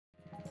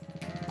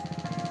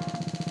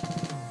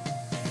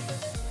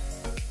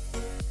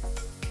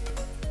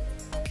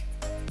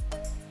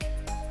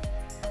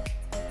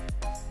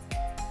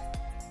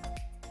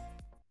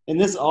And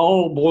this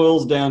all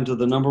boils down to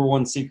the number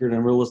one secret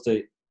in real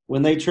estate.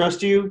 When they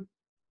trust you,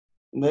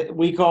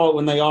 we call it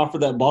when they offer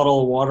that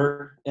bottle of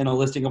water in a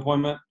listing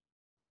appointment,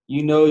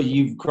 you know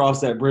you've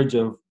crossed that bridge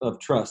of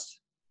trust.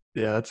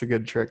 Yeah, that's a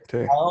good trick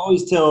too. I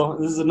always tell,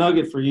 this is a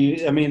nugget for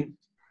you. I mean,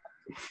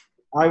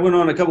 I went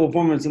on a couple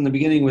appointments in the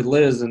beginning with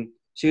Liz, and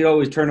she'd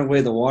always turn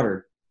away the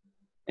water.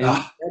 And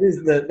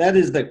that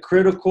is the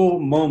critical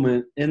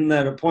moment in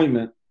that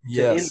appointment.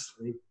 Yes.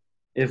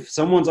 If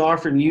someone's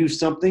offering you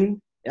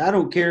something, I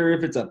don't care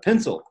if it's a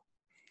pencil,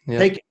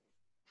 take it.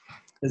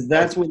 Because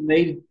that's when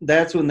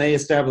they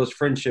establish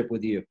friendship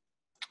with you.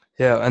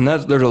 Yeah, and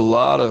there's a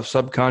lot of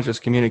subconscious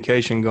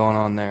communication going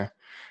on there.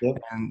 Yep.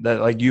 And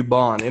that, like, you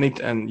bond.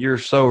 And you're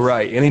so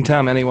right.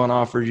 Anytime anyone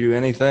offers you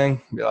anything,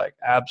 be like,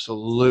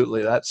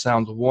 absolutely, that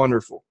sounds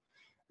wonderful.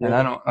 Yep.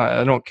 And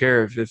I don't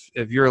care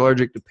if you're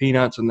allergic to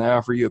peanuts and they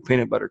offer you a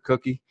peanut butter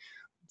cookie,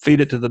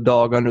 feed it to the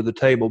dog under the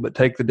table, but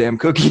take the damn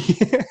cookie.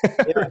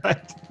 Yeah.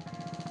 Right?